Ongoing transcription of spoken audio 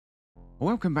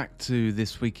Welcome back to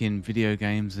This Week in Video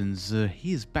Games, and Xur,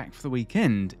 he is back for the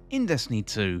weekend in Destiny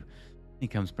 2. He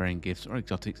comes bearing gifts or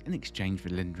exotics in exchange for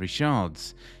legendary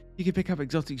shards. You can pick up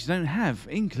exotics you don't have,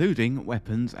 including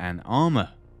weapons and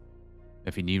armour.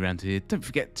 If you're new around here, don't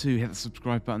forget to hit the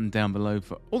subscribe button down below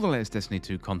for all the latest Destiny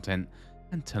 2 content,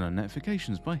 and turn on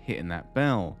notifications by hitting that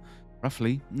bell.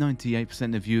 Roughly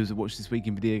 98% of viewers that watch This Week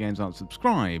in Video Games aren't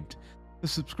subscribed. So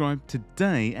subscribe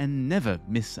today and never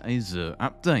miss a Xur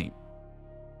update.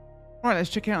 Right,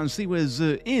 let's check out and see where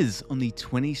Xur is on the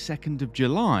 22nd of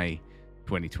July,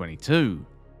 2022.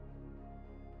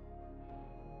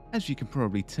 As you can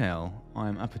probably tell, I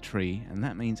am up a tree, and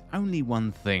that means only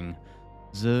one thing.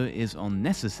 Xur is on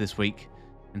Nessus this week,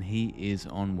 and he is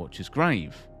on Watcher's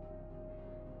Grave.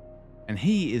 And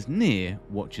he is near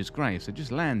Watcher's Grave, so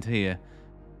just land here,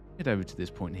 head over to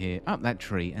this point here, up that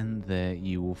tree, and there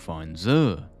you will find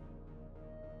Xur.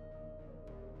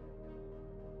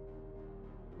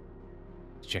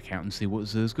 Check out and see what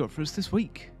Xur's got for us this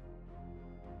week.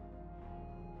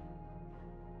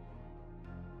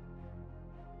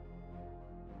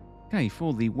 Okay,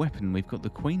 for the weapon we've got the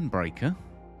Queen Breaker.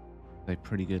 A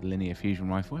pretty good linear fusion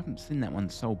rifle. I haven't seen that one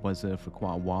sold by Xur for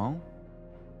quite a while.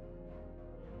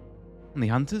 On the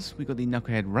Hunters, we've got the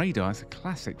Knucklehead Radar. It's a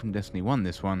classic from Destiny 1,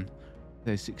 this one.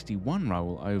 There's 61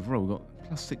 roll overall. We've got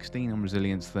plus 16 on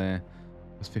resilience there,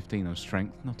 plus 15 on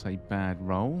strength. Not a bad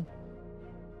roll.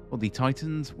 For the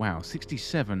Titans, wow,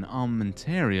 67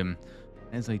 armamentarium.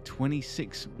 There's a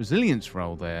 26 resilience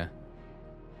roll there.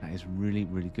 That is really,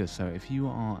 really good. So if you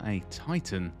are a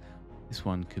Titan, this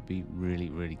one could be really,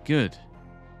 really good.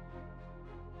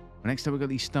 Next up, we've got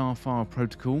the Starfire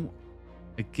Protocol.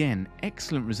 Again,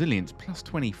 excellent resilience, plus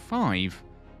 25.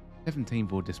 17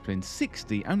 for discipline,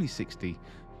 60, only 60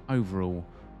 overall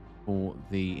for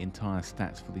the entire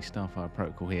stats for the Starfire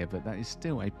Protocol here, but that is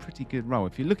still a pretty good roll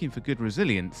if you're looking for good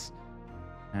resilience,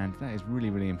 and that is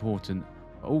really, really important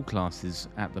for all classes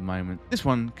at the moment. This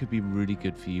one could be really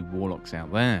good for you Warlocks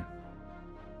out there.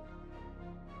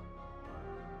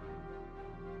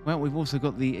 Well, we've also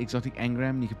got the exotic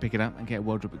engram. You can pick it up and get a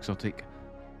world drop exotic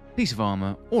piece of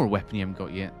armor or a weapon you haven't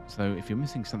got yet, so if you're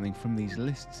missing something from these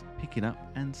lists, pick it up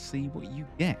and see what you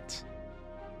get.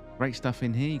 Great stuff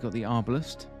in here. You got the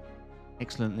Arbalist.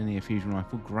 Excellent linear fusion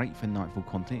rifle, great for Nightfall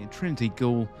content. A Trinity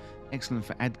Ghoul, excellent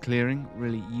for ad clearing,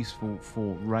 really useful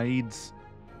for raids.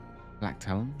 Black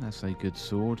Talon, that's a good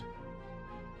sword.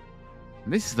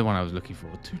 And this is the one I was looking for,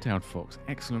 Two-Tailed Fox,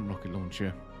 excellent rocket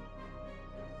launcher.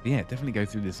 But yeah, definitely go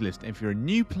through this list. If you're a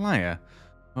new player,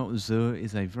 well, Xur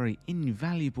is a very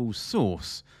invaluable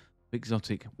source of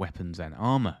exotic weapons and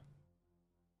armor.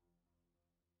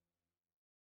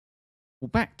 Well,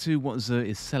 back to what Xur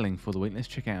is selling for the week. Let's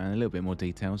check out in a little bit more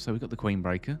detail. So we've got the Queen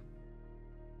Breaker.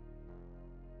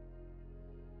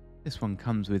 This one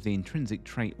comes with the intrinsic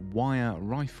trait Wire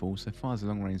Rifle, so fires a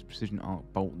long-range precision arc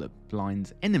bolt that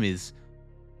blinds enemies.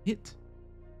 Hit.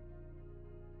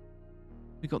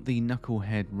 We've got the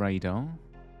Knucklehead Radar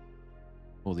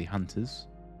for the Hunters.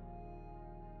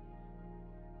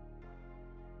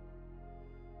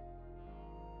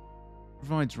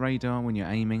 Provides radar when you're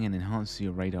aiming and enhances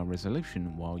your radar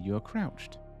resolution while you are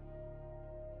crouched.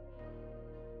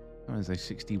 That was a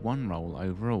 61 roll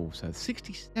overall, so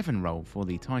 67 roll for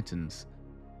the Titans.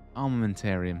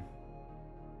 Armamentarium.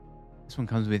 This one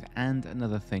comes with and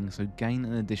another thing, so gain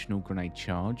an additional grenade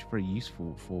charge. Very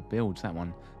useful for builds, that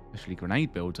one, especially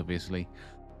grenade builds, obviously.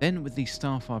 Then with the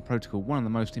Starfire Protocol, one of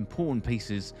the most important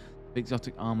pieces of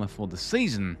exotic armor for the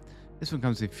season. This one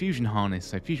comes with Fusion Harness,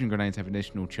 so fusion grenades have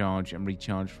additional charge and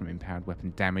recharge from empowered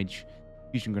weapon damage.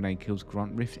 Fusion grenade kills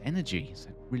Grant Rift energy, so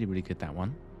really, really good, that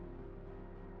one.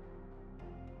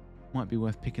 Might be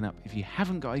worth picking up if you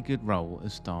haven't got a good roll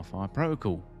as Starfire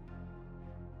Protocol.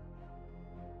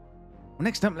 Well,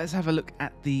 next up, let's have a look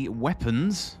at the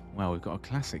weapons. Well, we've got a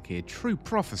classic here, True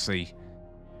Prophecy.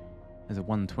 There's a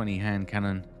 120 hand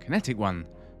cannon, kinetic one,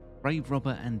 Brave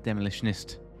Robber and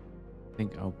Demolitionist. I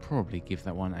think I'll probably give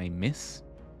that one a miss.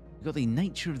 We've got the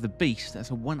Nature of the Beast.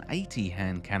 That's a 180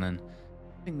 hand cannon.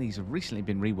 I think these have recently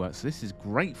been reworked, so this is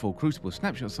great for Crucible,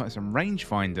 Snapshot Sights and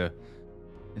Rangefinder.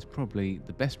 It's probably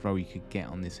the best roll you could get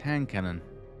on this hand cannon.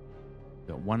 We've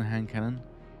got one hand cannon,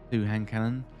 two hand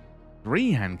cannon,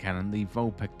 three hand cannon, the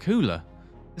Volpecula.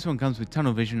 This one comes with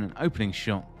Tunnel Vision and Opening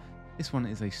Shot. This one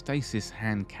is a Stasis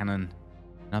hand cannon.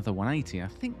 Another 180. I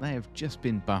think they have just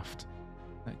been buffed.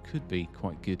 That could be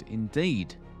quite good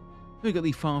indeed. We've got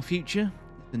the Far Future,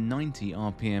 the 90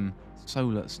 RPM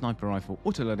solar sniper rifle,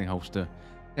 auto-loading holster,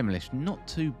 demolition, not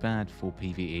too bad for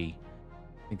PvE.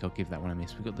 I think I'll give that one a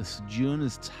miss. We've got the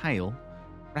Sojourner's Tail,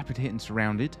 rapid hit and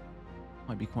surrounded,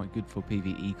 Might be quite good for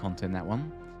PvE content, that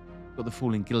one. Got the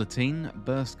Falling Guillotine,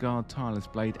 Burst Guard, Tireless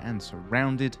Blade, and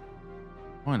Surrounded.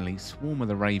 Finally, Swarm of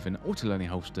the Raven, Auto-Learning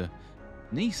Holster,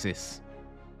 Nesis.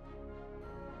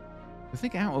 I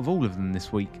think out of all of them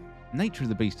this week, Nature of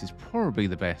the Beast is probably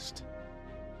the best.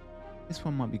 This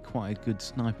one might be quite a good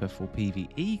sniper for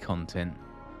PvE content.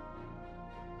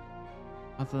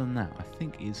 Other than that, I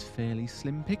think is fairly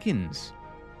slim pickings.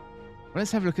 Well,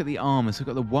 let's have a look at the armour. So we've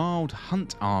got the Wild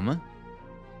Hunt armour.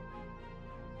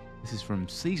 This is from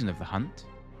Season of the Hunt,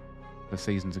 the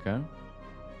seasons ago.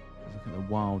 Let's look at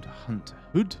the Wild Hunt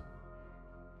hood.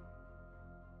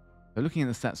 So looking at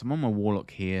the stats, I'm on my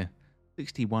Warlock here.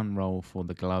 61 roll for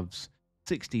the gloves,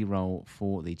 60 roll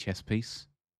for the chest piece,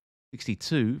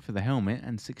 62 for the helmet,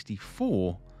 and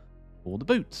 64 for the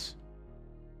boots.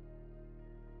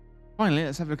 Finally,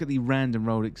 let's have a look at the random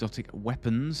rolled exotic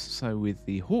weapons. So with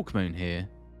the Hawkmoon here,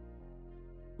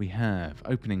 we have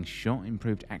opening shot,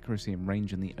 improved accuracy and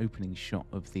range on the opening shot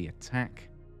of the attack.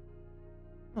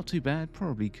 Not too bad,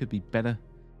 probably could be better.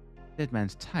 Dead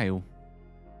Man's Tail.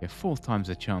 We have 4 times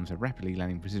the charm, so rapidly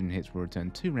landing precision hits will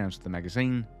return 2 rounds to the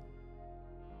magazine.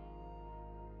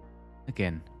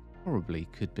 Again, probably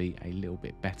could be a little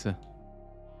bit better.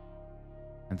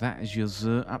 And that is your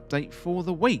Xur update for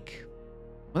the week.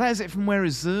 Well, that is it from Where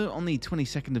is Xur on the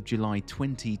 22nd of July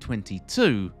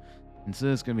 2022. And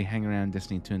Xur's going to be hanging around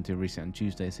Destiny 2 until reset on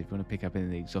Tuesday, so if you want to pick up any of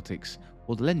the exotics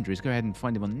or the legendaries, go ahead and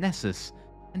find him on Nessus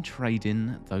and trade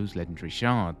in those legendary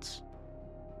shards.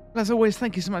 Well, as always,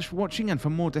 thank you so much for watching, and for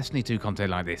more Destiny 2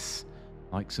 content like this,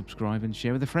 like, subscribe and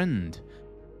share with a friend.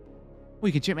 Or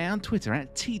you can check me out on Twitter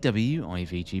at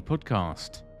TWIVG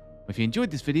Podcast. If you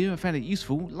enjoyed this video and found it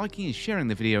useful, liking and sharing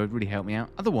the video would really help me out.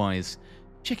 Otherwise,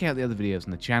 check out the other videos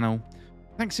on the channel.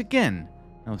 Thanks again,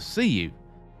 and I'll see you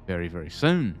very, very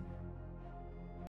soon.